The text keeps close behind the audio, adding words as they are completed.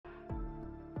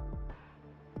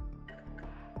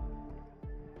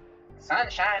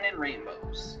Sunshine and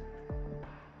rainbows.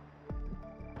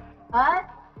 What?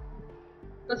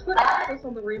 Let's put emphasis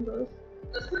on the rainbows.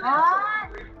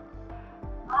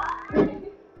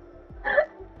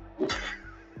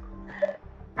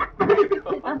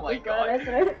 Oh my god. I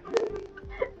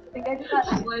think I just got.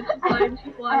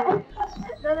 She's lying.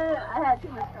 No, I had too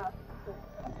much coffee.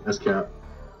 That's cap.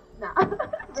 Nah,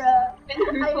 bruh.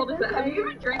 Who told us that? Have you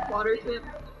ever drank water, Tim?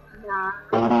 Nah.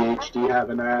 ADHD have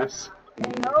an ass.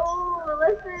 No,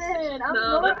 listen. I'm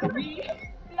No, not. that's me.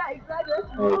 Yeah, exactly.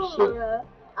 That's Oh, cool, shit. bruh.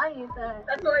 I need that.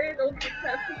 That's why I don't drink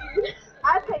caffeine.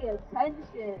 I pay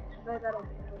attention, but I don't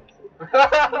pay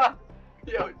attention.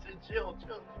 Yo, chill.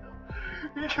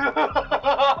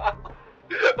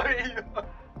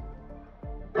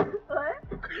 What?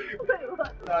 Wait,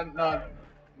 what? No.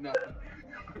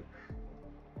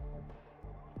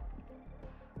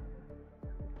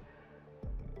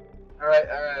 Alright,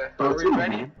 are we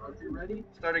ready?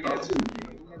 Start again.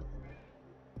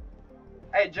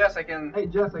 Hey Jess, I can.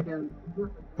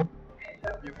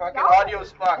 Your fucking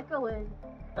audio's fucked. Echoing.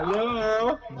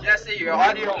 Hello? Jesse, your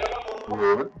audio.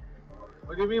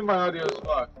 What do you mean my audio is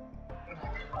fucked?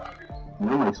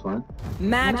 Your mic's fine.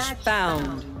 Match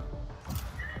found.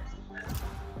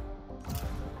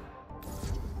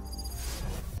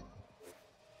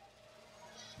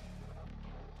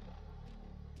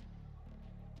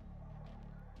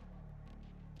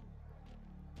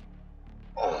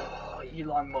 Oh,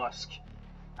 Elon Musk.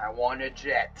 I want a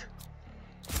jet.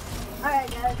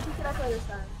 Alright, guys, who should I play this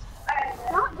time?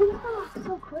 Stop doing stuff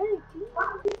so quick,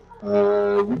 We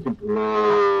can play. I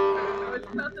was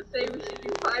about to say we should do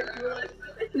 5 duelists,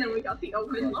 and then we got the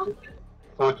omen lock.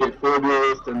 Fuck it, 4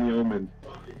 duelists and the omen.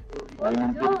 Let's do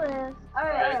this.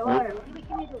 Alright, whatever.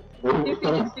 Give me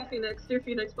this. Do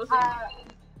Phoenix plus I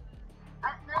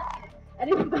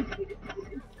didn't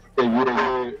Hey, you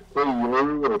play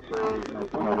Yoru or play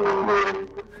another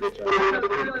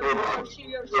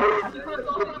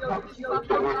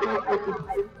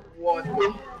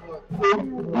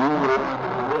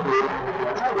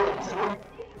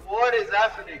What is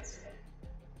happening? It's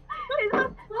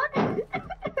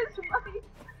funny.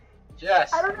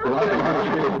 Jess. I don't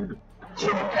know.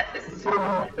 Jess.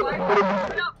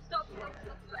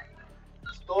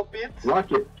 Stop it.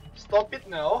 Lock it. Stop it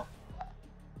now.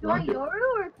 Do I Yoru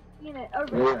or Phoenix? Or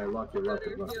Yeah, lock it.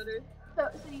 So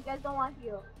you guys don't want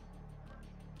heal?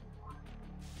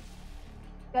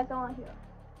 You guys don't want heal?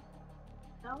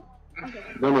 No? Okay.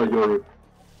 No, Yoru.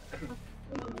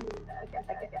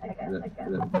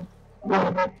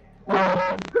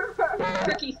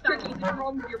 Tricky, what's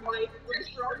wrong with your mic? What's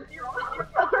wrong with your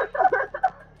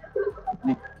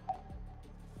mic?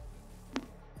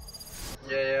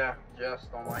 Yeah, Jess,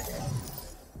 don't like it.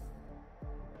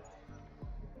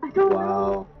 I don't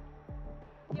Wow.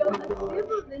 Yo,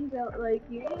 UnseeableNinja, like,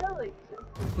 you know, like...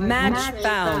 Match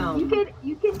found.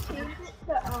 You can change it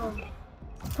to,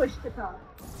 push to talk.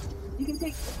 You can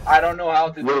take... I don't know how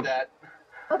to do that.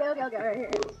 Okay, alright, here.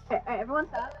 Alright, everyone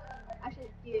stop. Actually,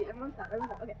 yeah, everyone stop,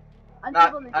 okay.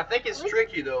 I think it's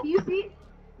tricky though. Do you see...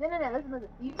 No, listen. Do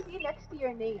you see next to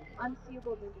your name,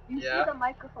 UnseeableNinja? Do you see the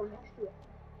microphone next to it?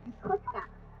 You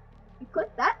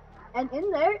click that. And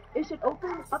in there, it should open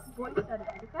up voice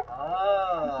settings, okay?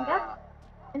 Ah. You see that?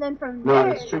 And then from No, there...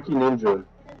 it's Tricky Ninja. No.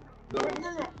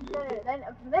 Then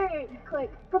from there, you click...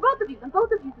 For both of you do this.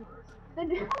 Then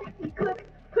you click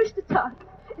push to talk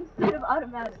instead of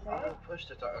automatic, right? Oh, push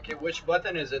to talk. Okay, which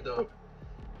button is it though?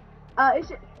 It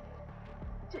should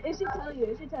tell you.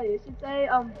 It should say,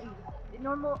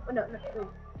 normal... No, wait.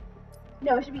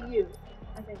 No, it should be you.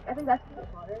 I think that's what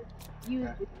it's called, right? Use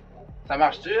this. Ça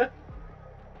marche-tu?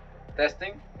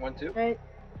 Testing, 1, 2. Right.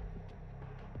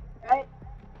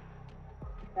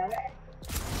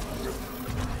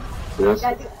 Yes. You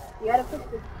gotta push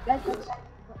this.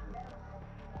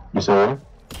 You saw it?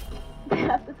 You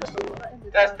have to push the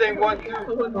button. Testing, 1, 2.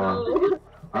 Oh no.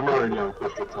 I'm already on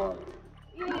push to talk.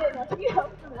 Yeah, you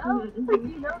help them out. Like,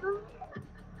 you know them?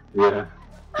 Yeah.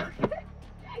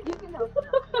 You can help them.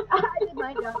 I did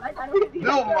my job. I thought it would be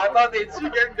No, I thought they'd see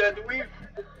get that weave.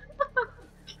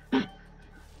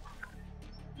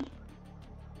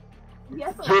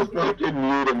 Yes, Just fucking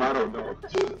mute him, I don't know.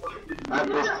 At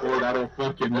this point, I don't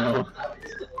fucking know.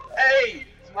 Hey,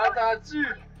 tu m'entends-tu?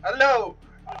 Hello.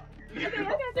 Okay,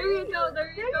 There you go.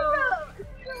 You're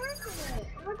working it.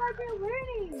 Oh my god, you're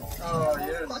learning. Oh,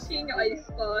 yes. Fucking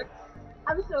icebox.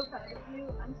 I'm so proud of you.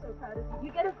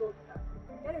 You get a gold star.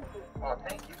 Oh,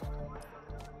 thank you.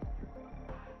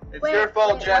 It's your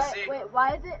fault, Jesse.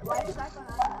 Why is it back on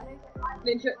automatic?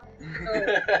 Ninja.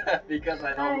 Because I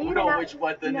You don't know did not- which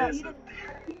button no, is you it.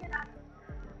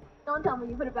 Don't tell me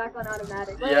you put it back on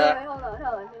automatic. Wait, Yeah. wait, hold on.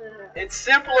 No. It's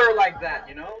simpler like that,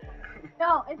 you know?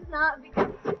 No, it's not because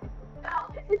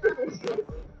it's an issue.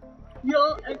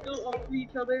 Y'all echo off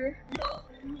each other.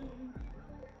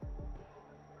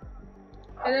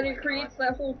 And then it creates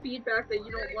that whole feedback that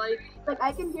you don't like. Like,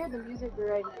 I can hear the music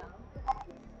right now.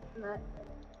 And that...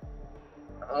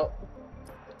 Oh.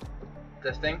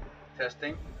 Testing.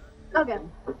 Okay.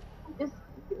 Just...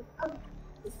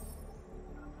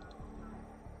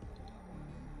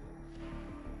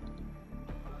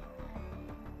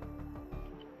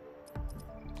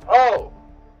 Oh!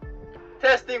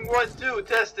 Testing 1, 2,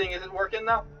 testing. Is it working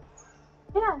now?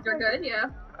 Yeah. You're good, yeah.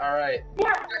 Alright.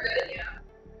 You're good, yeah.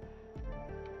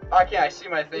 Okay, I see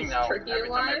my thing now. Tricky Every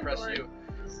time I alive, press or- U.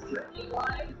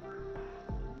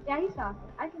 Yeah, he's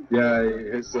talking. I can... Yeah,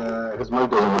 his mic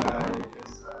doesn't work.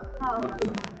 Oh, okay.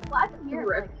 Well, I can hear it,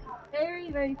 like,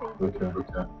 very, very faintly. Okay.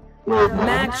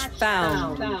 Match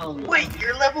found. Wait,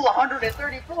 you're level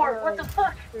 134! What the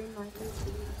fuck?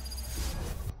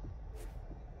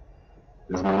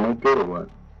 Is my mic good or what?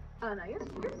 Oh, no, you're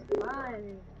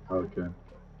fine. Okay.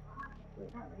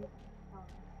 Wait, not really.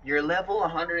 You're level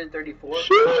 134?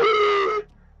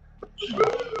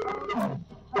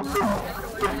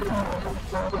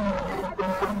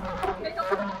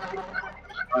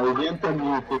 Alguien te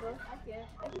mute. I can't.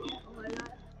 Oh my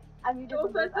god. I'm muted. No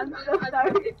offense, I'm so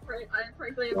sorry. I'm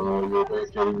frankly Oh, you're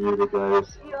both getting muted,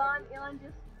 guys. Elon,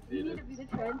 just you need to be the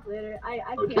translator. I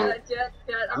Okay. can't. Jet,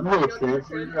 I'm not a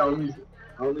translator. I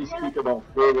only speak about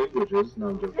 4 languages. No,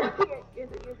 I'm just. You're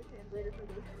the translator for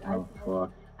this. Oh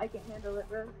fuck. I can't handle it,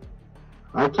 bro.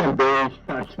 I can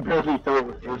barely tell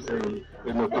what you're saying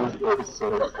in the first place. So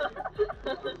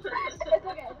It's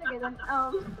okay then.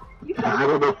 You I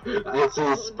don't know.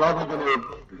 It's probably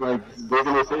gonna they're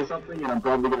gonna say something, and I'm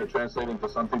probably gonna translate into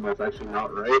something that's actually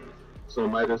not right. So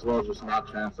might as well just not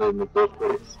translate in the first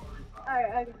place.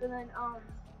 Alright, so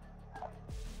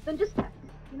then just text,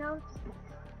 you know? Just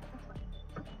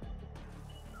text.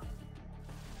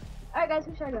 Alright guys,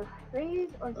 who should I go?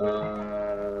 Raise or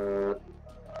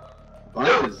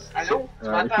Bind is, Hello?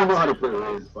 if you know how to play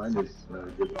Raise, Bind is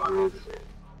good for Raise.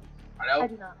 I Hello?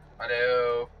 do not.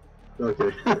 Hello?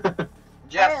 Okay.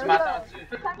 Jess, Alright, tu let's m'entends-tu?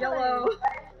 go. Yellow.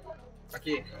 Ok,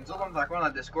 nous autres on est encore dans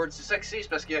le Discord. C'est ça que c'est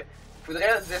parce que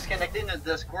faudrait disconnecter notre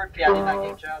Discord puis aller dans le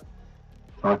game chat.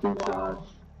 Talking chat.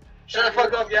 Shut the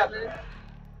fuck up, Gab!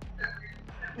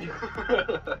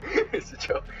 C'est a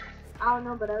joke. I don't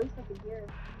know, but at least I can hear it.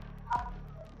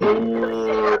 You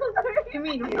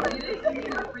mean read it? You mean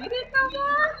read it no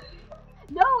more?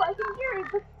 No, I can hear it.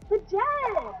 The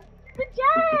jet! The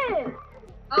jet!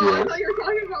 Oh, I thought you were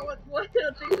talking about what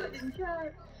the things I didn't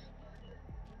catch.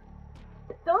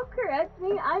 Don't correct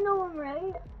me. I know I'm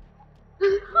right.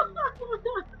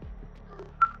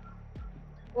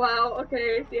 Wow,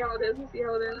 okay, see how it is, see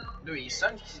how it is. Dude, il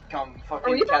sonne comme Are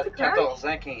fucking we about to crash? 14 ans,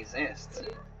 15 ans,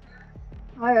 c'est.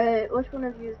 Alright, which one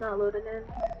of you is not loaded in?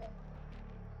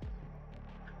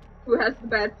 Who has the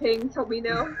bad ping? Tell me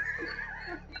now.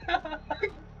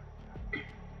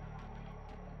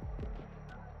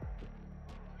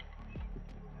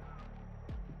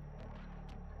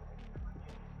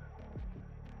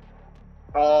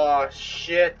 Oh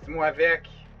shit, moi avec.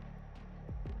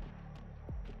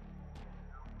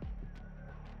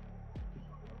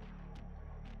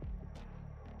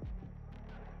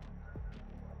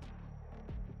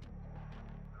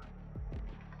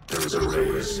 There's a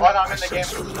raise. Oh no, I'm in the game.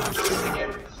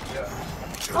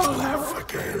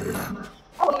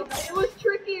 Oh, it was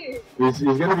tricky! He's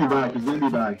gonna be back. He's gonna be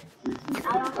back.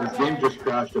 His game just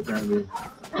crashed apparently.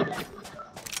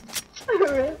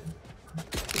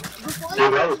 See,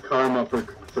 that was karma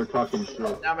for talking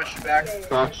shit. Now je suis back.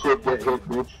 Talk shit, get hit,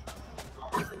 bitch.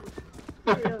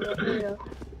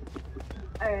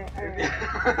 Alright.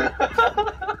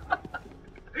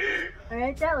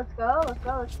 Alright, Dad, let's go.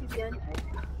 Let's keep the entry.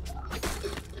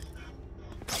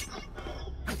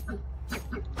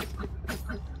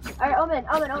 Alright, Omen.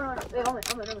 Wait, Omen.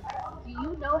 Do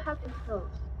you know how to code?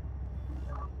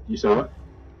 You said what?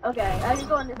 Okay, I just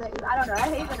go on this thing. I don't know. I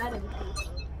hate when I didn't see.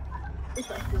 It's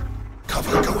like cool.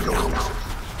 Cover going out.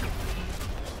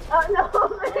 Oh no,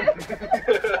 man.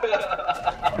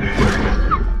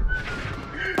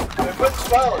 What's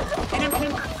spell?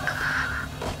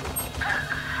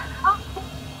 Oh,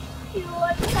 you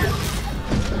what?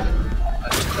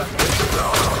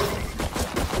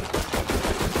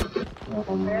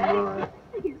 Oh my.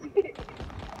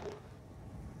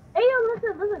 Hey, yo,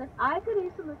 listen. If I could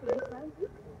ace him with this time, you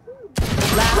could too.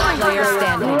 Last player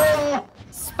standing.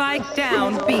 Spike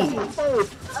down B.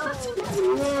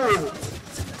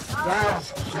 Oh,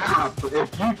 That's cap. If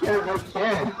you can't, I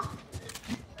can't.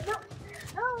 No.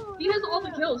 He has all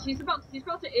the kills. He's about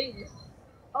to ace.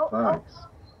 Oh, Thanks.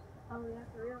 Oh, yeah,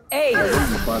 for real. Hey.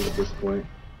 I'm 5 at this point.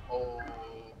 Oh.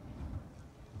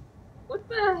 What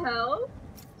the hell?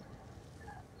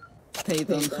 They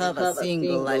don't have a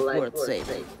single life worth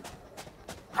saving.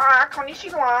 Ah,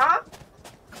 konnichiwa.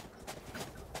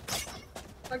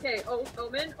 Okay,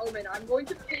 Omen, I'm going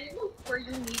to ping where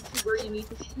you need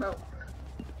to smoke.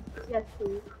 Yes,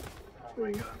 please. Oh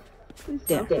my god. Please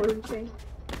There. smoke those things.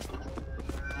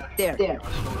 There.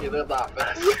 Ok, là, dans la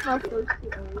face. Please smoke those two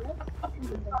areas.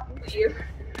 Leave.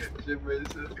 J'ai vu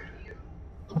ça.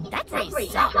 That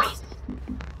race sucks.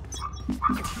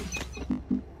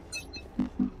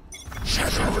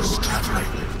 Shadows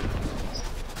traveling.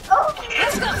 Oh!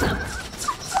 Let's go.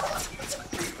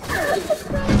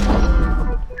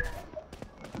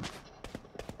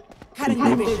 Cutting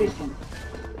vision.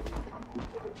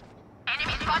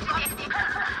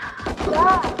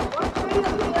 God, what's radio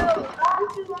KO?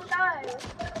 This is one die.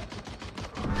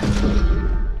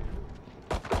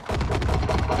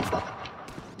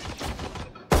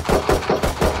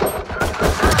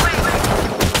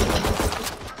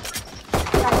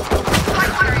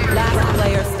 Last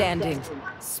player standing.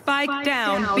 Spike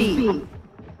down B.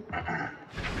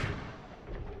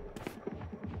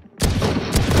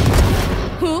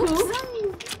 Oops.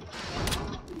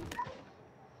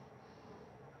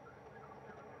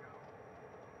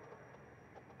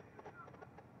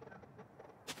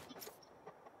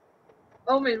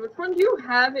 Omen, which one do you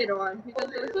have it on? Because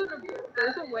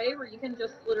there's a way where you can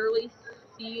just literally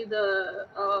see the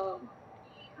whole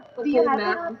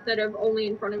map instead of only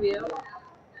in front of you.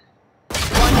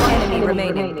 One enemy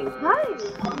remaining.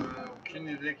 Nice. Aucune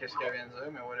idée qu'est-ce qu'elle vient de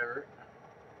dire, mais whatever.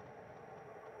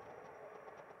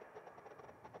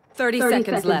 30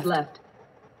 seconds left.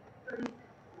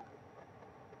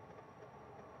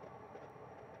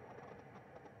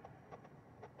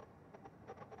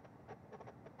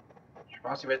 Je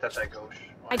pense qu'il va être à ta gauche.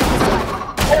 I Ouais. just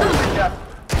Oh my god!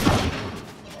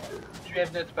 Tu es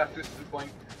venu partout sur le point.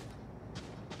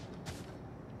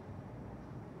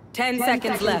 10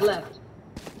 seconds left.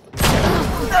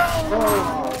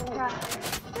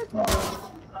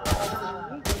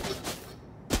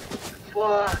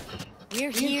 Fuck!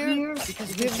 We're here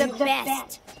because we're the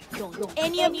best. Don't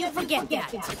any of you forget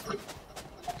that.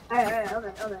 Alright,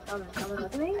 Omen, listen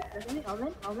to me,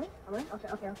 Omen,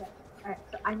 okay. Alright,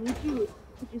 so I need you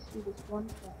to just do this one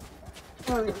thing.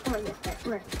 Come on.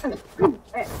 Alright.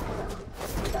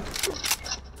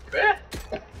 Quoi?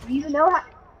 Do you know how?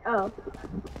 Oh.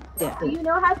 There. Do you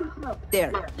know how to smoke?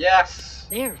 There. Yes!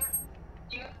 There.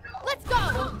 Let's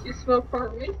go. You smoke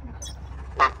for me?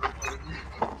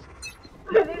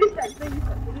 Baby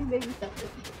steps.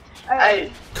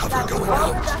 Hey! Cover going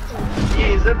out. Il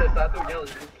hésite de tantôt, regarde,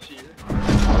 je vais ficher.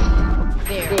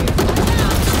 There.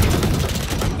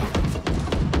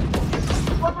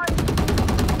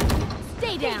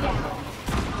 Stay down.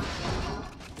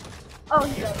 Oh,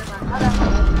 he's right, never mind.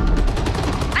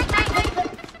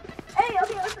 Hey,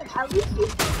 okay, listen, at least you...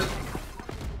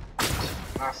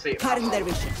 Merci. Cutting their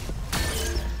vision.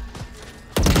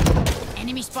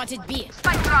 Enemy spotted B.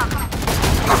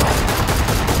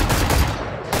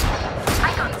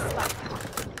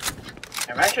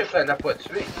 Mais même que ça l'a pas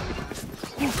tué.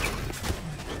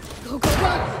 Go, go, go.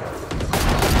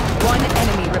 One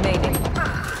enemy remaining.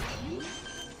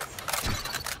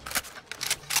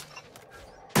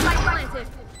 Planted.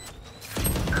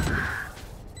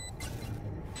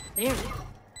 There.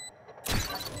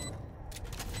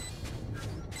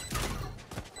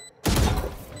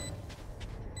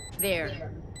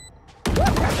 There.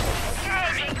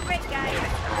 Okay, great guys.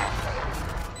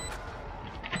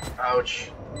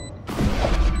 Ouch.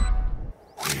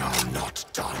 We are not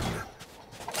done.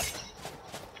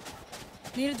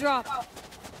 Need a drop.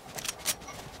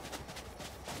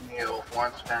 Neil,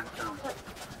 one phantom.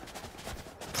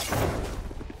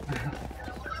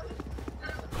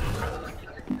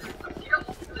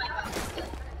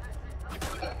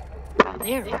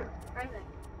 There.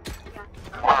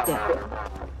 There.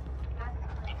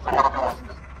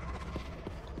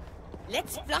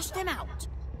 Let's flush them out.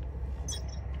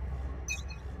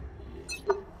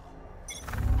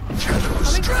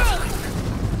 Shadows traveling.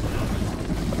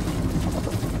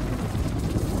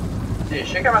 Yeah,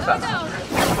 je sais comment ça marche.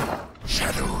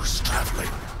 Shadows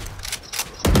traveling.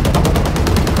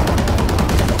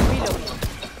 Reloading.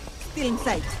 Still in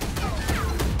sight.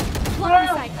 One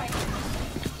inside.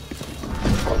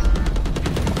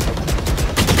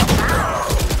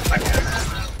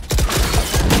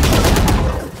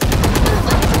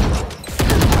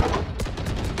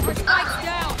 Spike's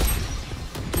down.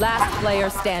 Last player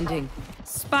standing.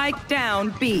 Spike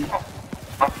down B.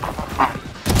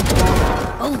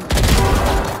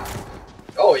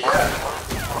 Oh yeah.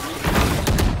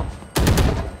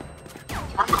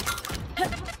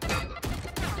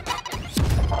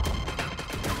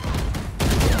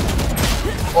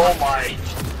 Oh my.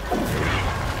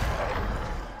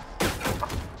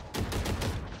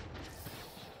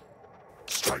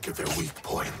 Strike at their weak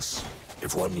points.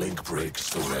 If one link breaks,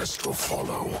 the rest will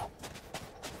follow.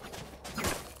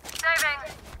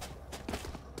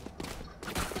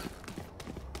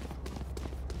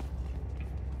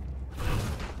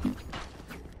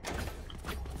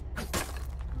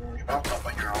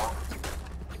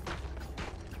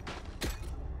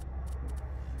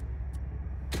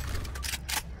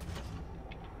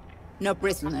 No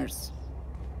prisoners.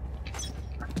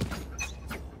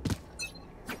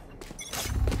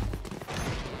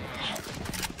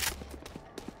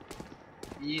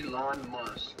 Elon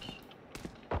Musk.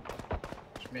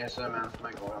 Just me and some man,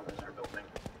 my goal up is our building.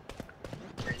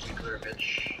 Crazy clear,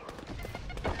 bitch.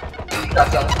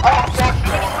 That's up. Oh fuck!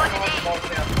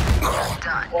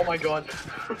 Oh my god.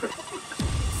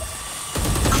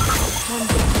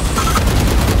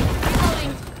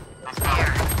 Reloading.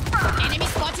 Enemy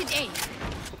spotted A.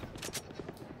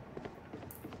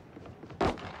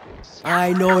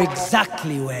 I know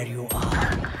exactly where you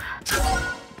are.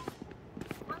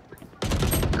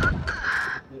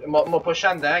 M'a pushé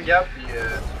en dedans, Gab, pis tu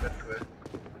fais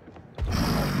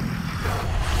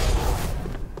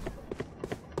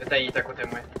quoi? Il est à côté de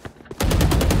moi.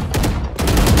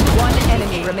 One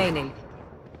enemy remaining.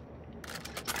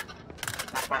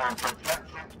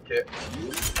 Ok.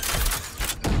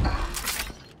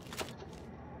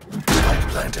 Light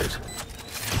planted.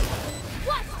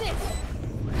 What's this?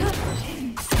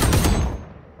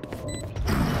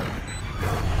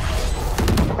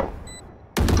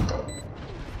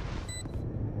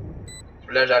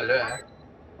 Là, j'ai là, hein.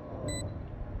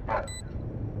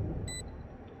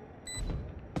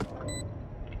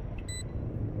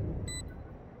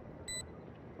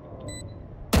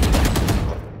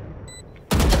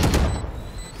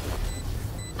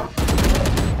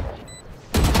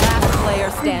 Last player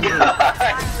standing.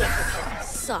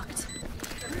 Sucked.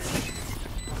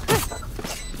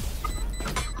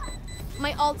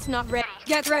 My ult's not ready.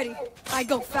 Get ready. I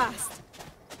go fast.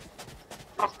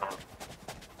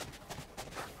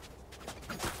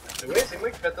 Oui, c'est moi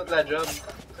qui fais toute la job.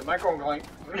 C'est moi qu'on gagne.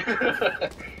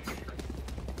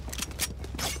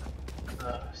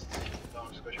 Ah, c'est bon,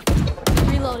 c'est quoi je fais?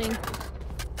 Reloading.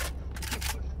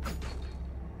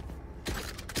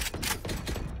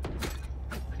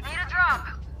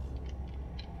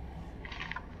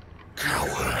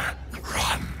 Cower.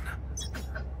 Run.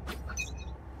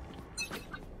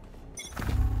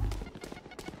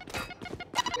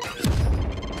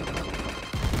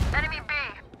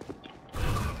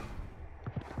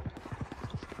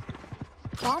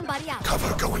 Bomb buddy out.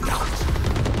 Cover going out.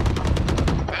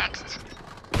 Next.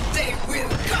 They will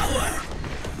cover.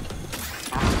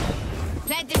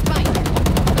 Plant this spike.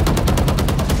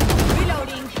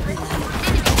 Reloading.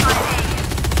 Enemy spotted.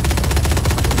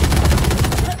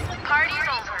 Party's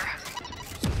over.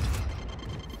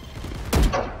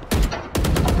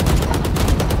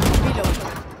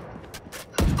 Reloading.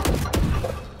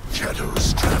 Shadows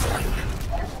traveling.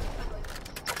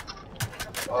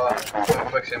 Ah,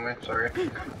 fuck, c'est moi, sorry.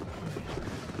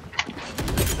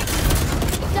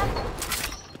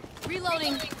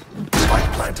 Reloading.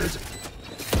 Spike planted.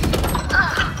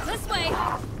 This way.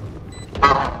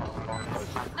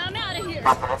 I'm out of here.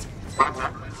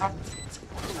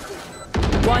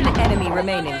 One enemy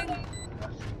remaining.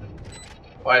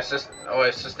 Ouais, ça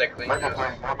c'était clean.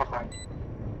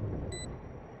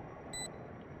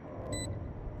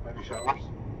 Maybe showers.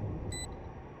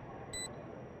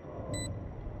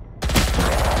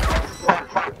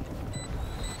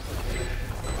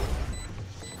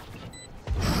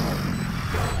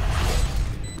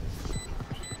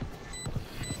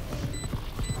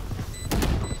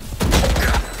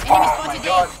 Enemy spotted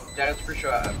God, A. that's for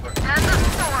sure. That's a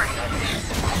story.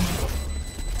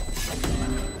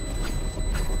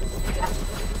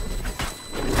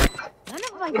 None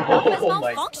of my stuff has Oh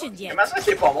my. malfunctioned yet. Comment ça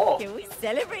c'est pas mort? Can we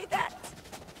celebrate that?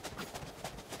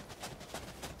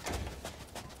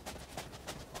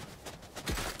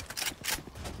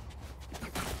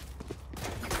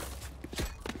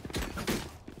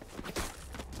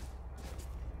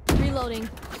 Reloading.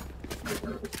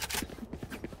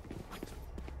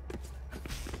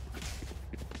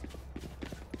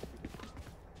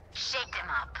 Shake them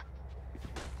up.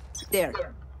 There.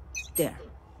 There.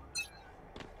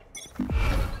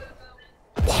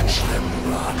 Watch them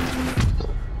run.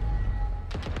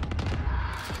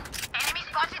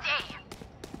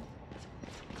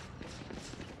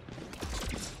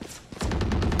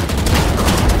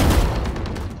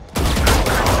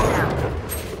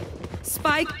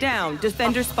 down.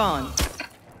 Defender spawn.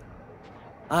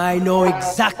 I know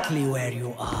exactly where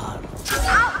you are.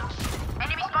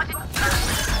 Enemy spotted.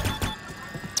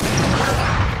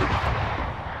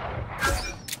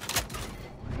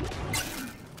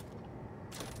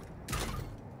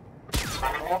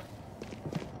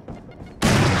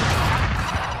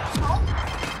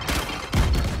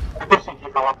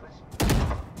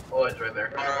 Oh, it's right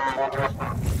there.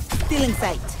 Still in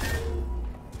sight.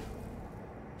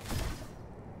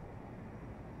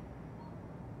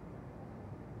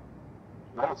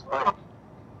 That's fine.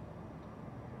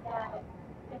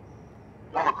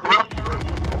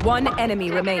 One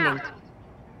enemy remaining.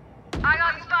 I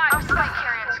got spike. Our spike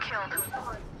carrier's killed.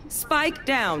 Spike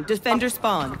down. Defender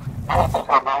spawn.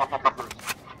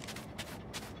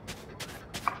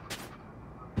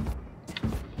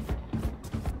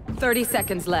 30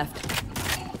 seconds left.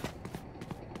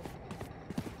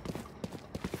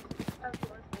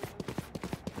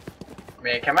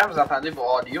 Mais comment vous entendez vos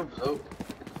audio, vous autres?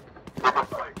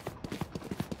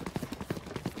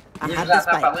 Moi, je vous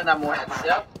entends parler dans mon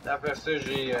headset. Après ça,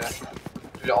 j'ai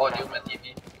le audio de ma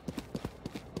TV.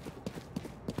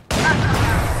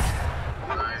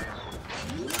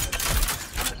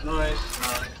 Nice.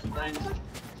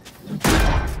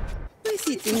 My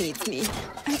city needs me.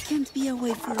 I can't be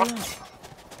away for long.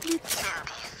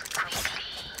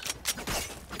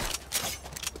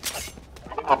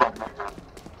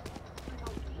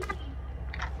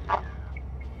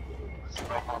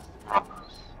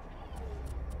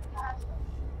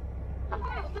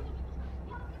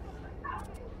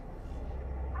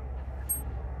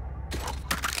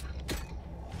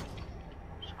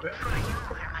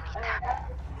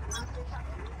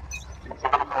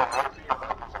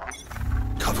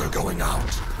 Cover going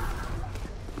out.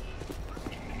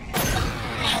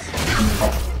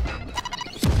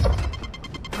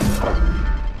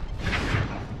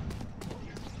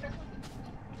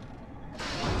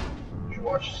 Je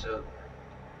watch ça.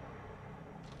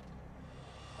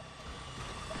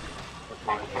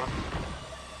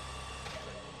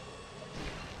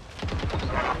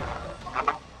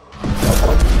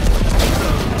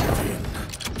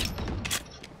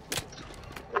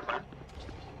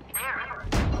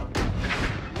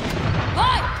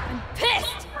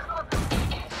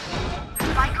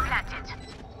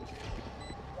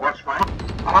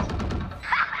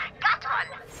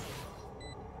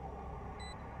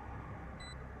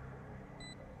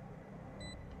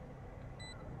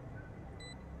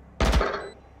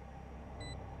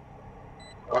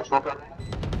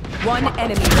 One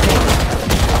enemy remaining.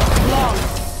 Long.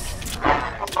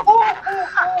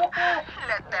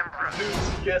 Let them run.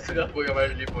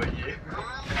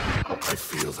 I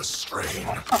feel the strain.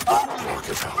 Work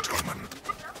it out, Omen.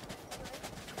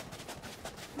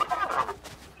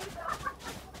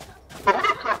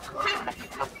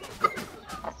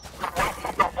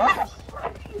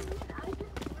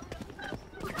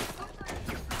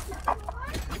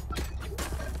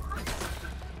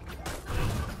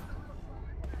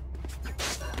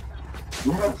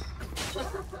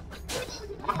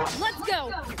 Let's go.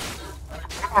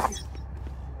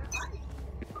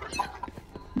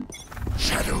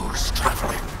 Shadows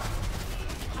traveling.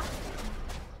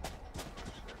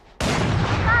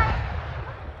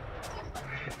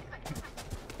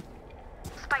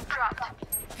 Spike dropped.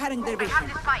 Cutting their I vision. have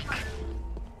the spike.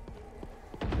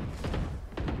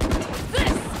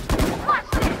 This. Watch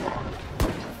this.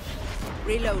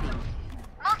 Reloading.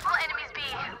 Multiple enemies B.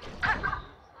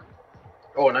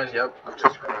 Oh, nice, yep.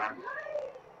 Spike planted.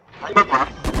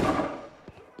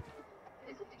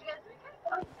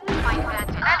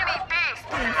 Enemy B.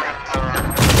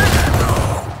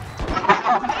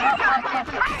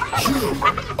 You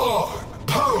are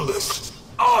powerless.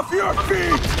 Off your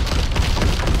feet!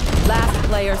 Last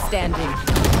player standing.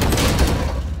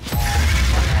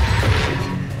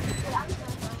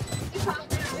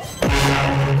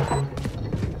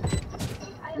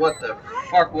 What the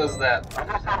fuck was that?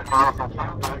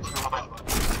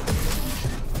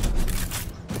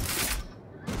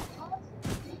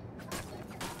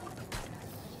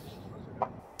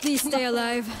 Please stay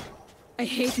alive. I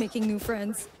hate making new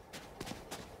friends.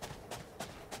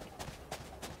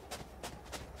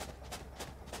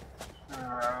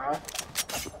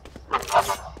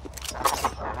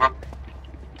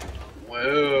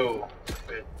 Whoa.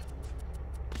 Wait.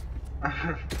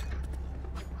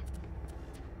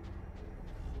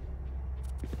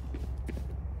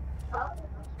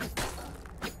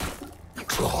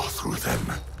 Claw through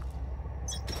them.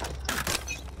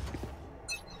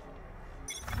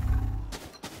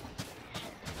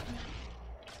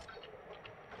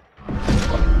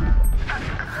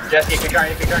 Jesse, if you're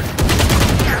trying.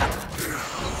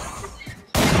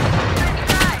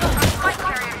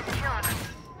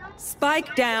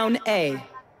 Spike down A.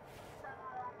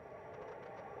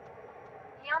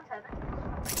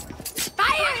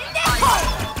 Fire in the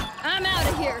hole! I'm out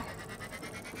of here.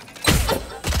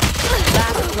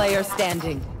 Last player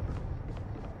standing.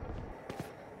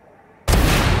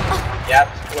 Yeah,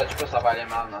 tu peux ça va aller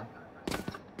mal, man.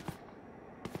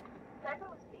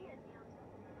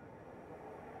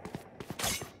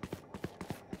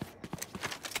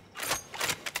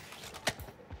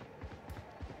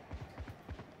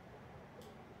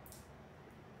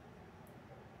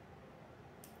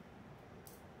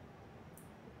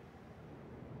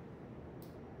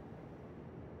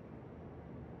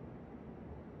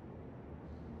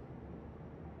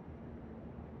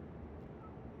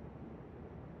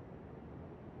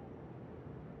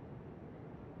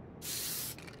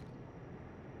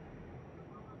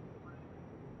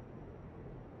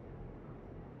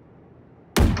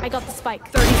 I got the spike.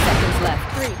 30 seconds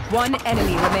left. 3. One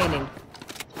enemy remaining.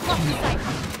 Lock the site.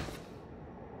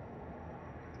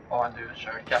 Oh, dude,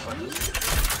 sure, careful.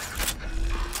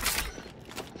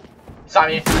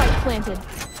 Sammy. Spike planted.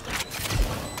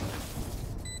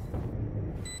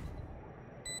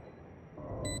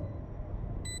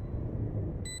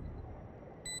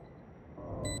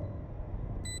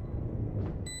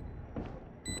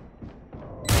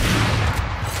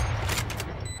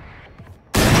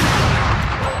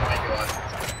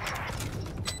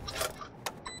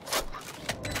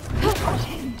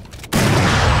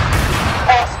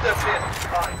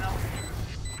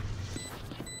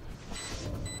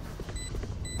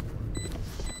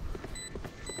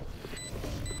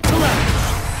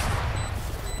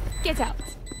 Get out.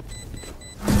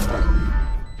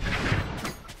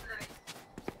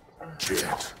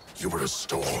 Jet, you were a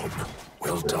storm.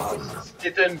 Well done.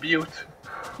 Didn't butte.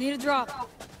 Need a drop.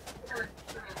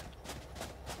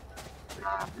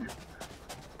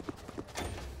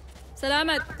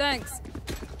 Salamat, thanks.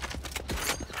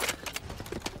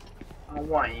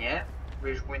 One, yeah?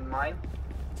 Which win mine?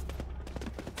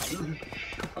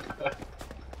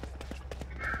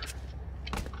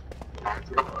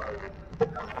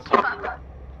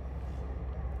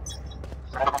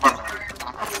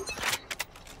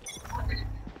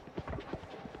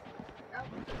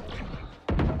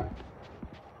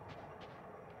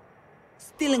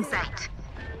 Stealing sight.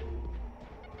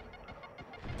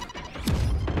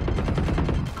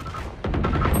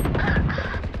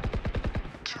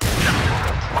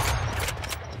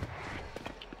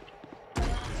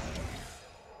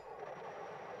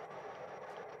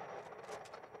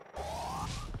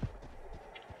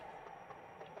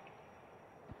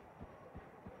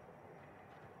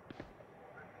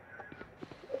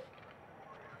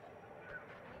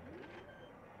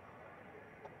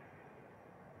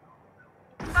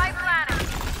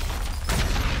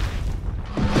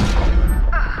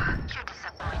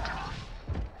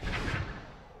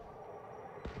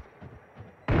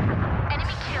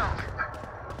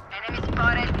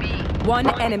 One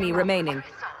enemy remaining.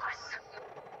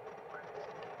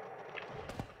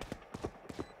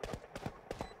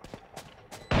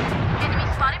 Enemy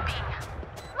spotted B.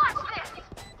 Watch this.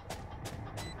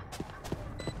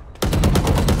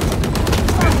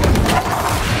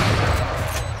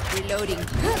 Reloading.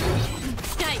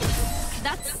 Yikes.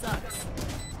 That sucks.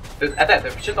 Attends,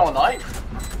 t'as pitché ton knife?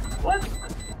 What?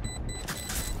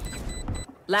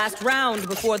 Last round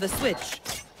before the switch.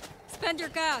 Spend your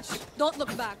cash. Don't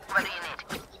look back. What do you need?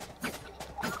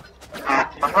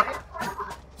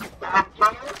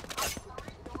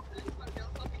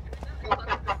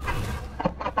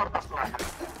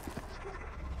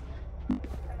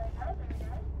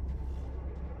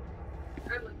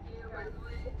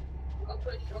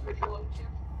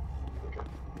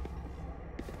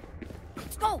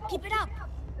 Let's go. Keep it up.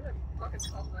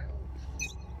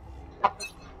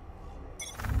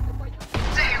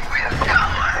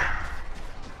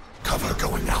 Cover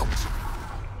going out.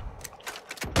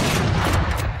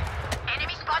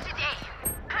 Enemy spotted A.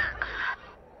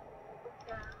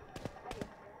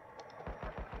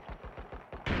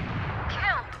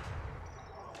 Kill.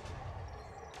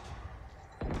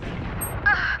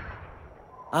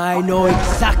 I know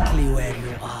exactly where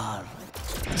you are.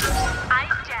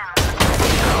 Eyes down.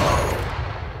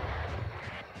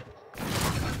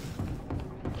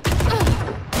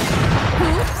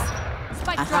 Oops.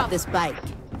 Spike I drop. have the spike.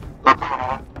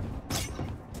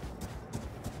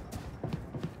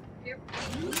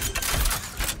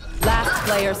 Last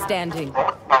player standing.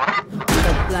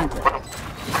 Planted.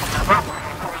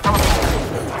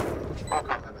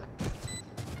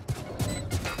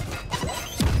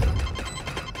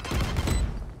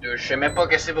 Dude, je sais même pas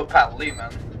qu'est-ce que vous parlez, man.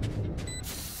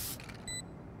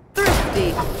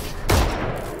 Thrifty.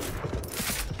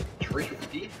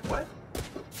 350? What?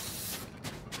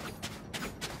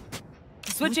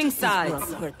 Switching sides.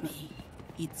 Will hurt me.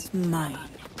 It's mine,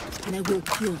 and I will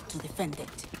kill to defend it.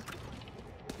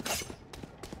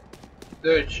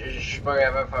 Dude, je suis pas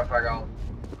capable de faire fuck all.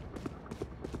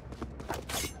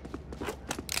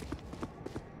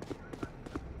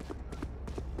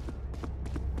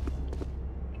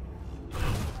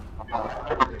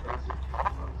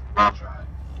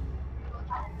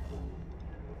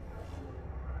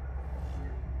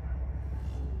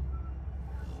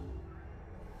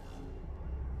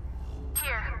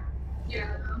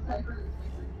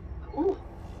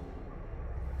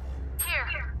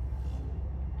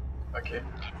 Okay.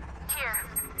 Here.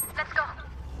 Let's go.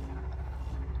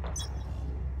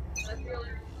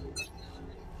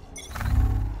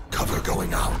 Cover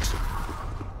going out.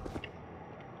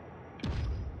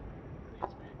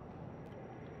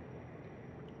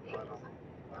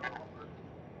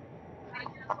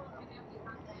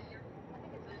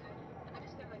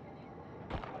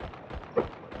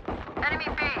 Enemy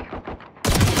B.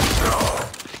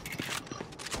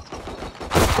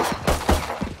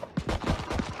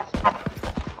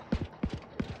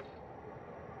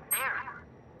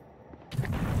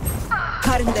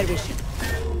 Cutting their vision.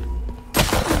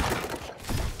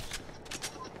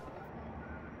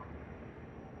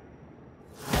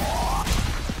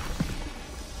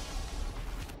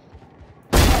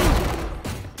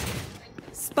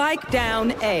 Spike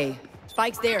down A.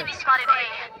 Spike's there. Enemy spotted A.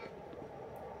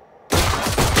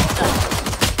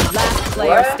 Last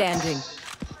player standing.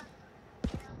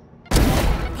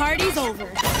 Party's over.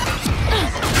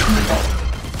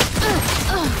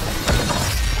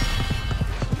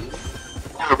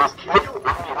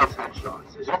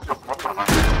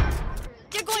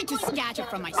 You're going to scatter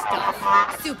from my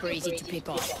stuff. Super easy to pick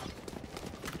off.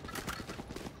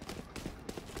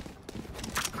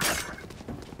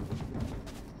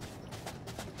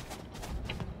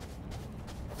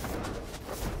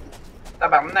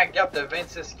 Tabarnak, garde de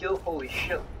 26 kills, holy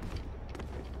shit.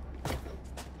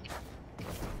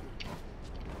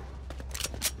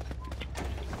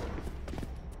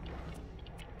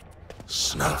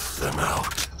 Snuff them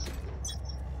out.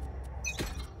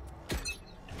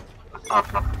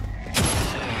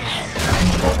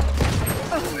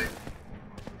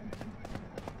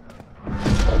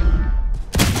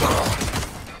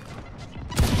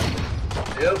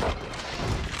 Yep.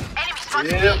 Enemy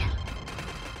spotted Yep. B.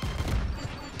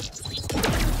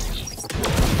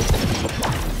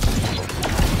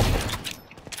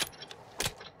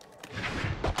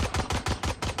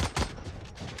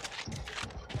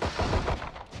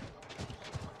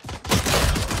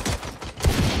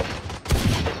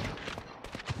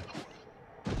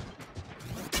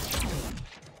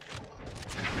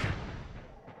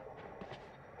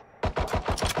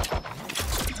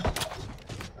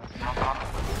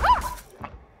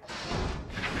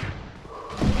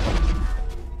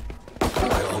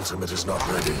 My ultimate is not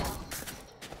ready.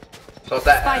 So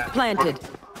that. Spike planted.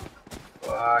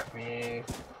 Fuck me.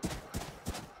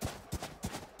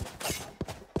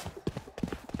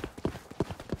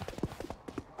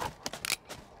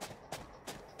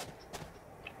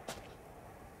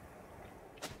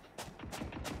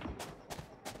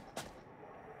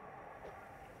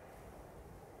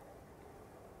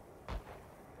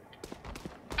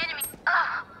 Enemy.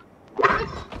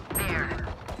 There.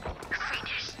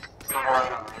 Finished.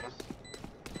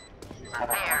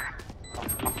 There.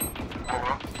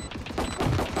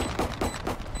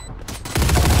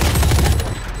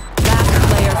 Last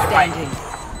player standing.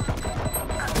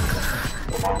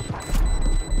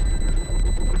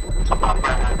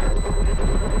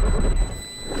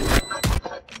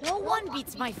 No one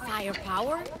beats my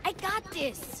firepower. I got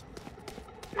this.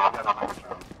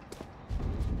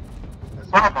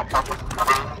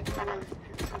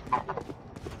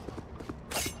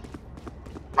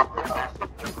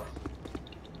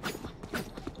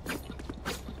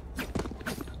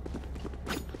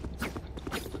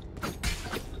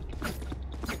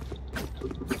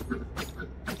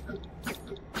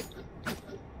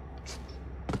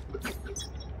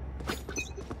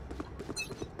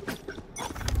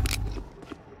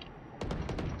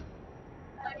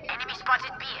 Enemy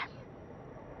spotted B.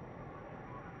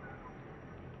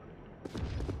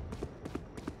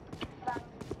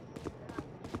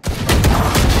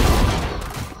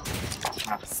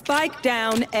 Spike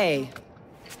down A.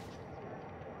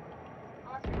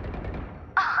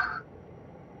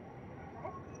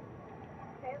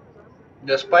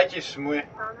 The spike is smooth.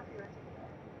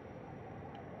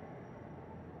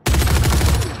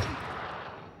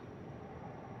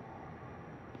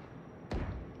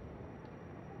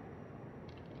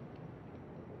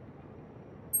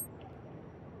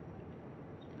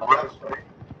 No.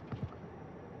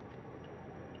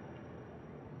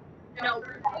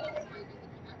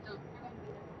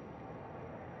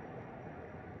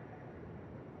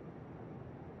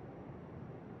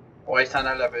 Ouais, il s'en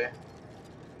a levé.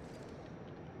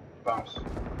 Je pense.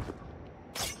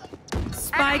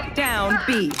 Spike down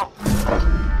B.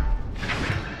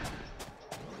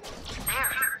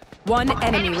 One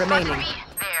enemy remaining.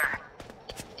 There.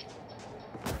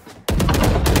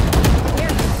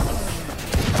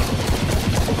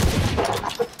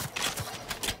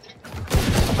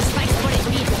 Spike's what it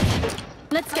means.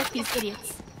 Let's get these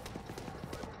idiots.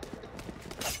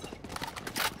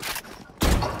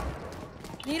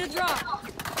 Need a drop.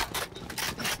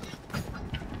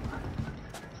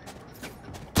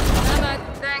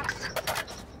 Thanks.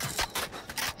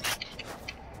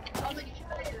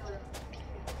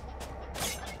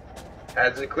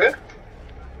 Elle dit quoi?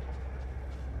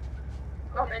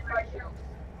 Oh, man, right here.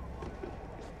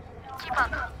 Keep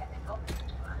up.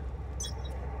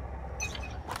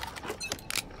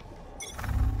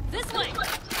 This way.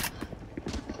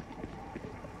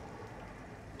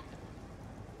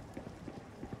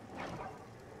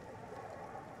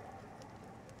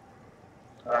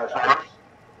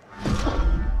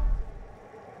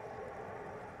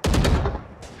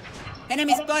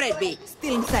 Enemy spotted B.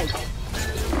 Still in sight.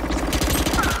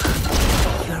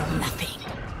 You're nothing.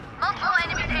 Multiple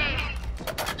enemies A.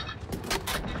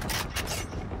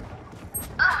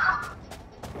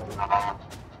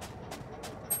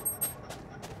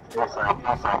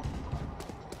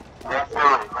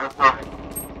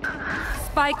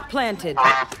 Spike planted.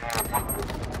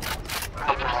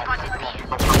 Enemy spotted B.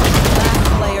 Last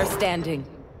player standing.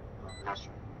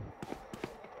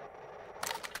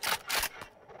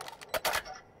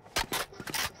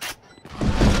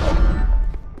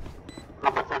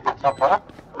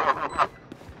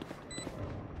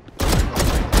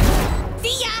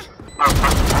 See ya!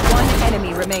 One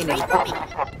enemy remaining.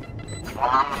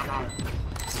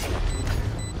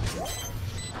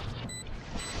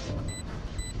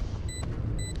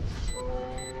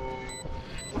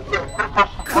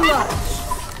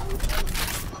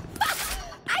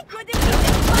 I couldn't even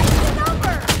find the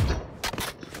number!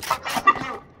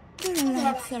 Their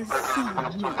lives are so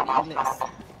meaningless.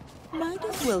 Might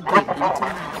as well give them to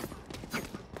me.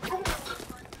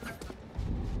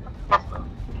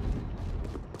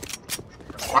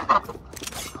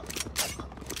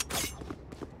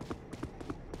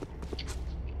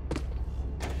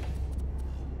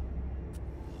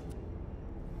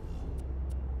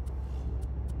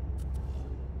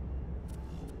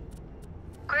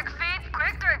 Quick feet,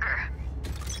 quick trigger.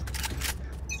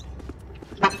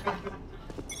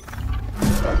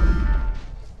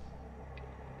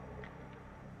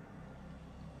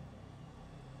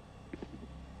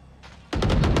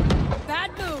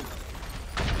 Bad move.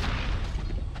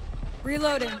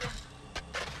 Reloading.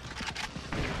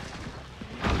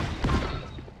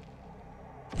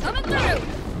 Coming through.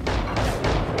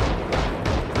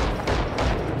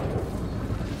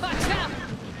 Watch out.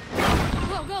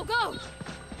 Go, go, go.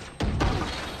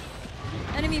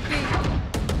 Enemy B.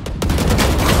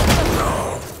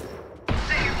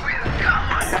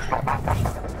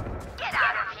 Get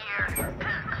out of here.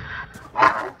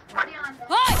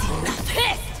 Hi!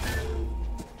 Pissed!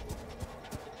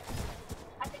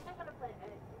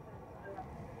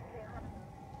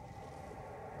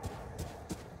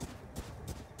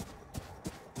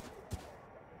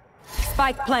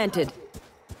 Spike planted.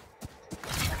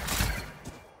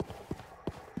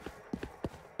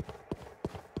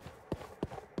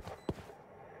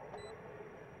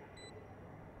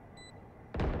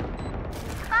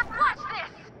 Watch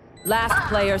this. Last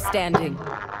player standing.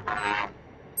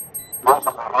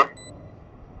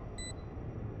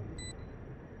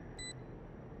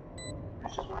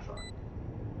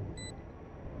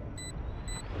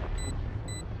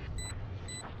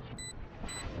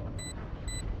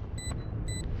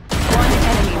 One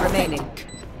enemy remaining.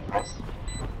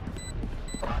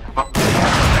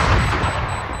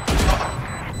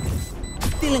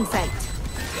 Still in sight.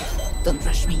 Don't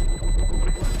rush me.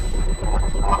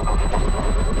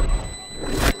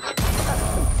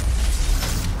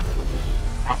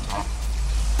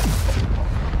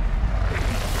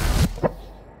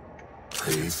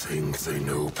 They think they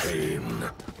know pain.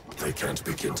 They can't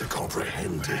begin to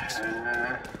comprehend it. Save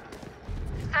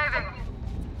him.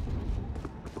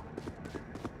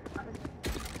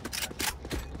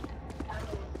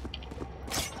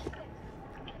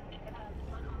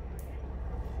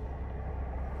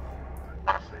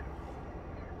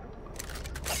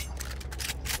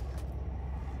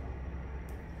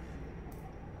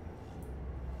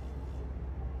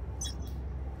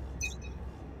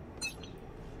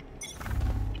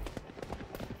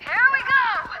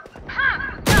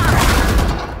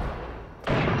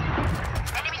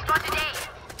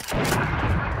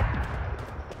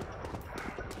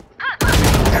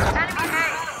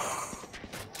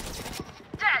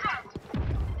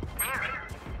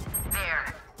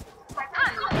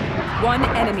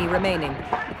 remaining.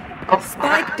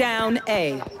 Spike down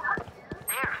A.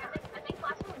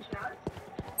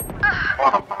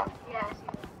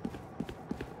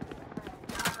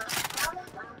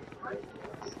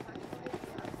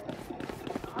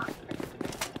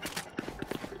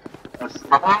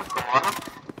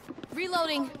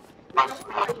 Reloading.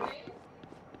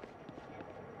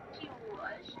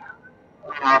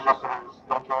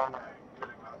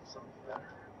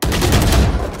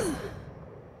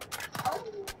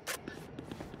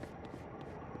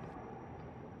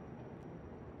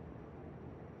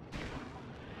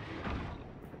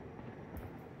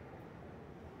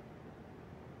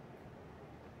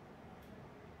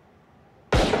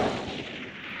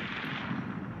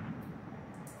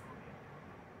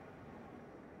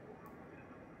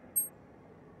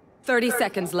 Thirty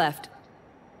seconds left.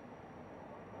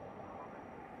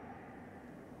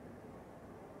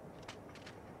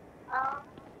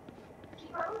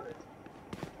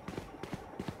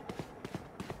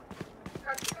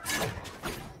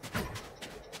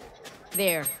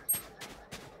 There.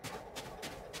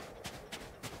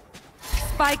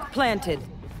 Spike planted.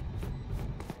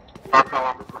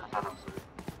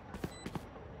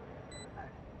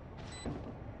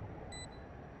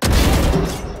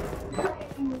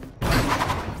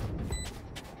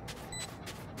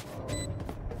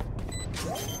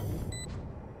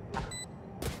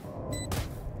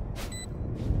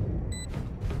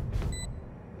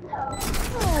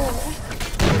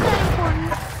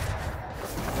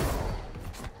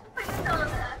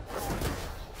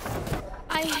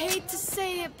 I hate to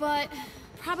say it, but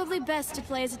probably best to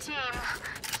play as a team.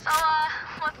 So,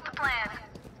 what's the plan?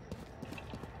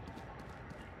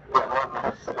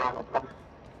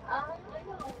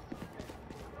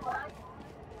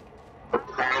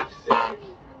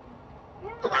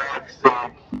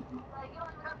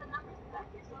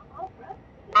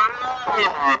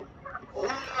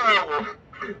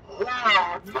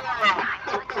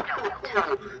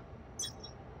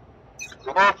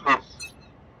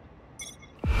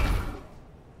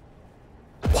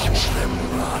 Watch them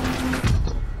run.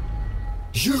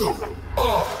 You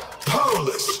are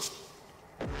powerless.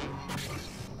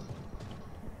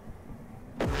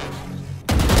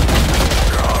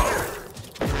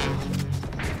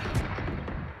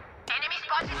 Enemy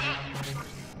spotted A.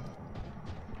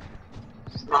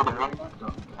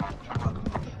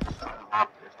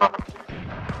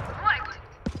 What?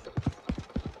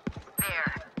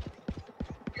 There.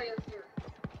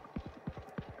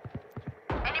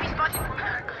 Enemy spotted.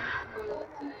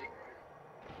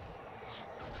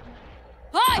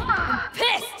 Hi! I'm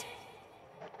pissed!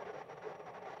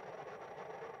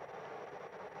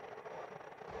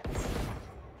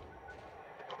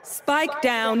 Spike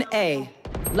down A.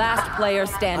 Last player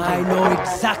standing. I know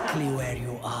exactly where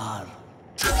you are.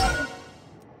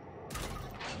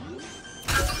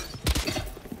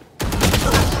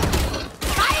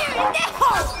 Fire in the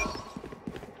hole!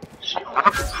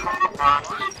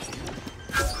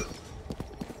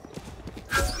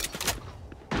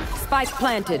 Spike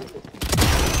planted.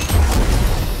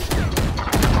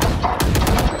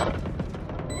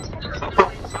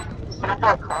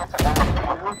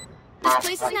 This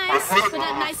place is nice, but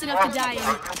not nice enough to die in.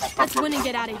 Let's win and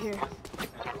get out of here.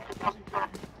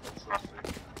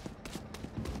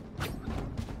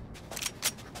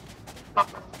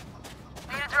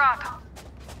 Need a drop.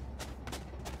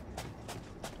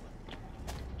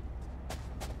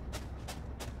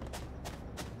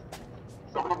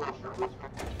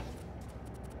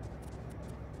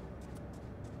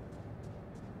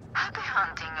 Happy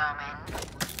hunting, Omen.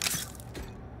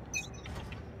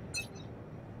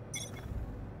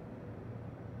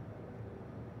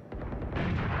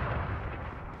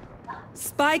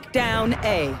 Spike down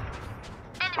A.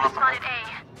 Enemy spotted A.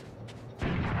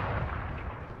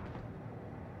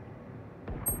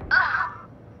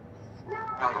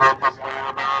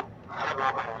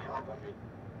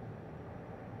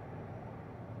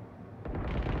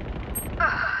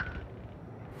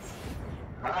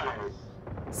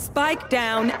 Spike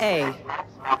down A.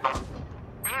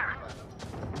 There.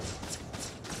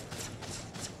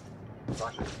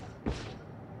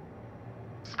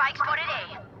 Spike spotted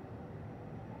A.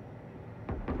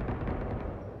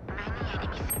 Many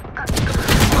enemies.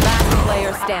 Last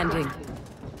player standing.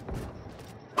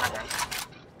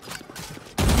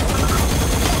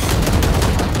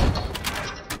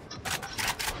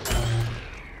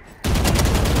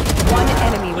 One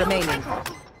enemy remaining.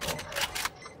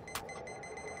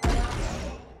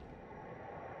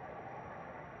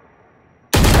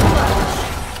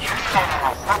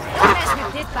 Don't mess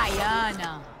with this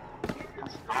Bayana.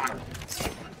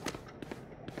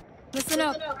 Listen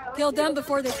up. Kill them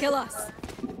before they kill us.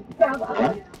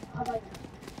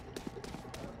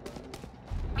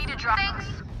 Need a drop. Thanks.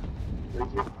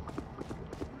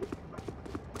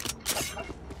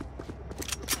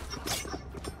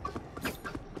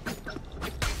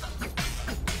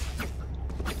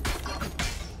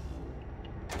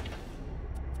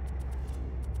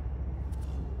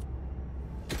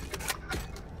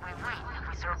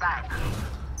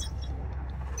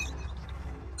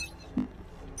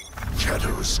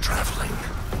 Shadows traveling.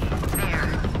 There.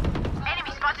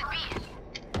 Enemy spotted B.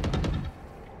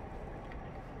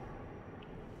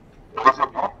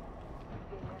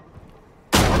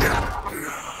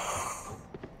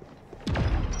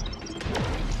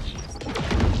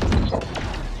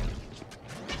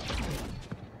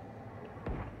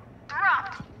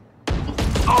 Dropped.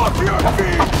 Off your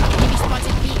feet! Enemy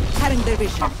spotted B. Cutting their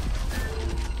vision.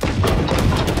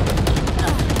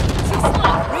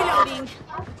 Reloading.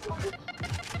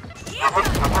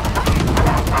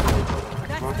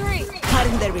 That's 3.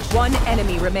 Cutting their vision. One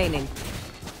enemy remaining.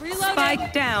 Reloading.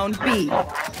 Spike down B.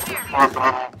 Gotta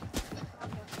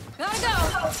go.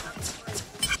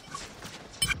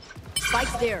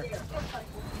 Spike's there.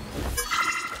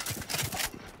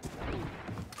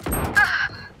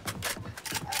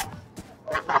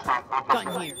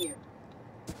 Gun here.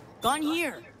 Gun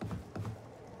here.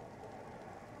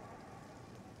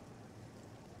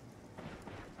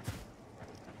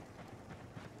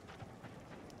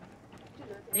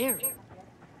 There.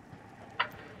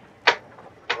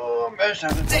 Oh, mesh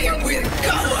has They will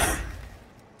cover!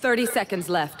 30 seconds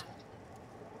left.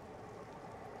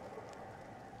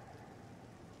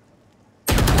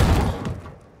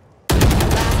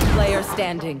 Last player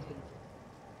standing.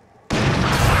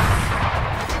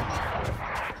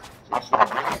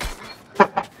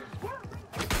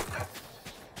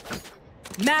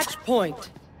 Match point.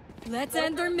 Let's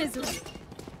end their misery.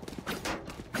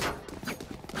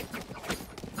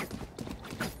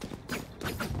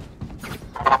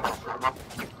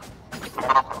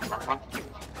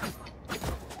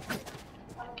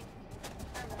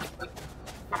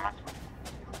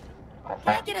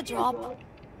 Can I get a drop?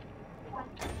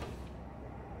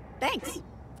 Thanks.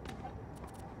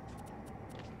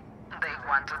 They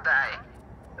want to die.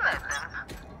 Let them.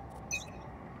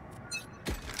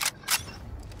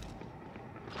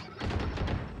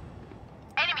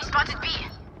 Enemy spotted B.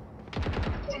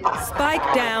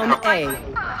 Spike down A. One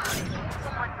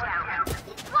down.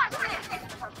 Watch this.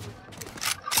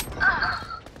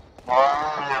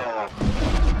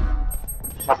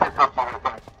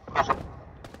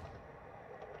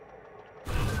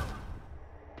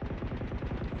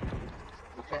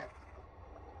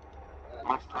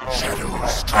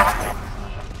 Shadows traveling.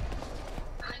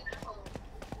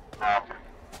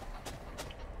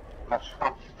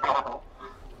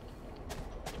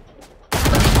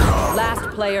 Last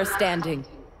player standing.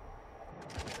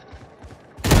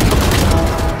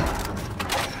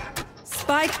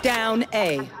 Spike down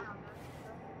A.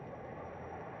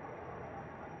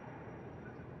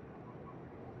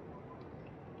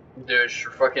 Dude,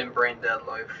 you're fucking brain dead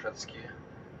life, Shetsky.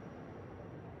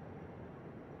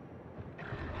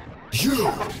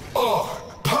 You are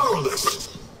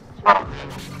powerless!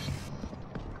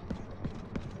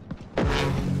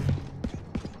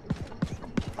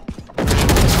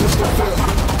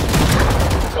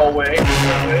 Go away, go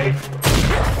away.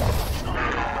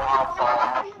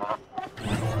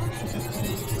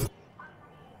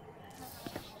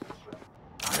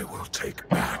 I will take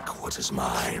back what is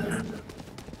mine.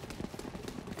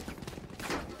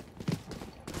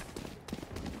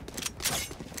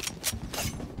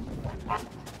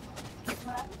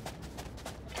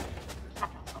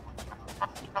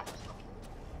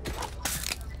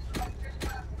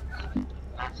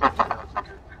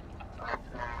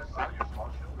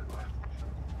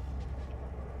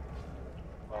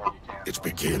 It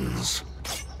begins.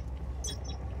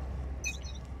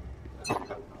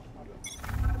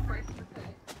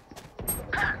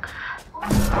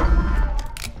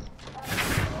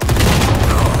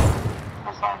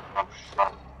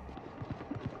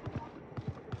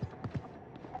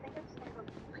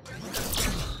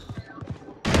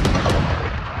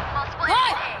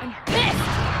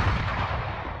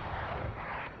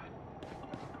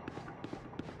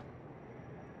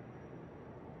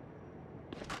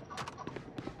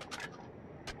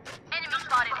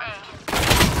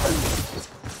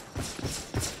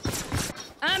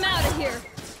 I'm out of here.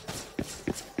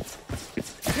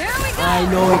 Here we go. I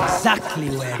know exactly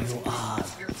where you are.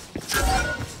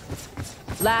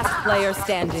 Last player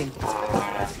standing.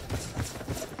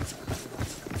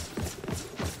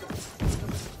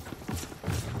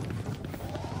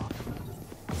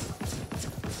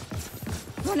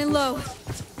 Running low.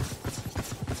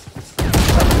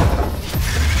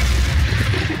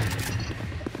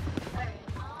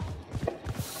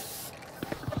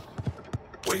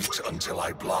 Wait until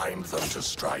I blind them to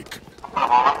strike.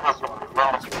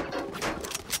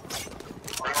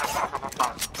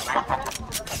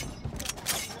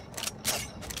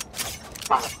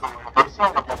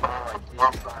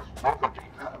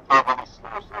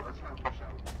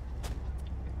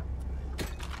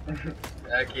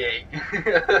 Ok.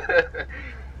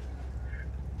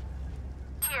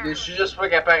 Je suis juste pas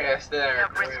capable de rester à un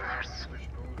coin. Je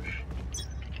bouge.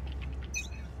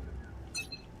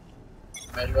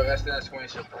 Mais je vais rester dans ce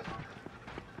coin-ci.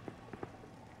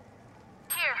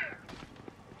 Here.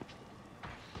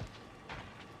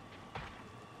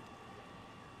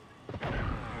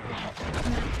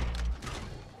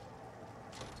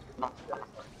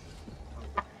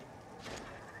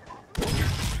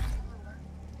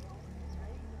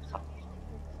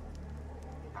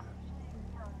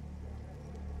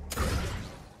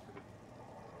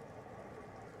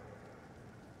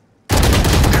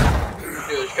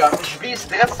 Je vise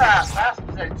direct sur la face,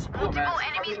 puis ça le dit pas, man.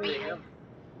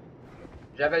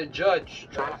 J'avais le judge.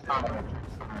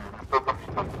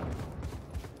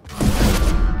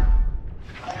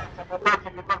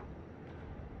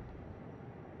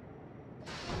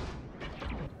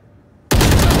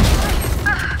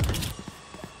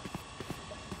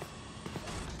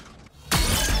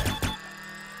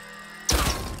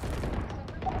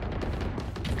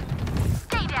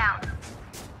 Stay down.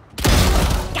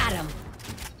 Got him.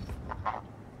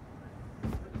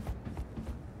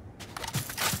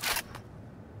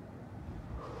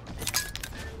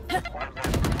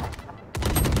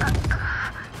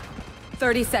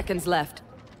 Thirty seconds left.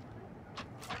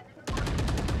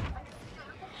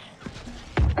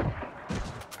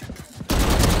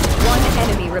 One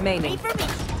enemy remaining.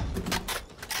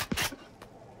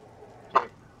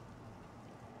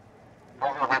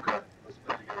 Wait for me.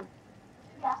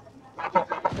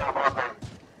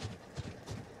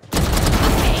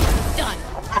 Okay, done.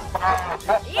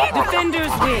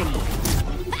 Defenders win.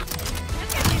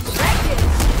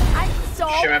 I'm so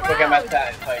Je sais même pas proud. comment ça a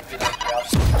été dans le cœur.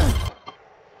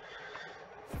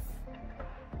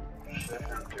 Je sais un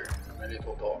peu. Mais il est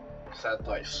trop tard. Ça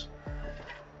Tice.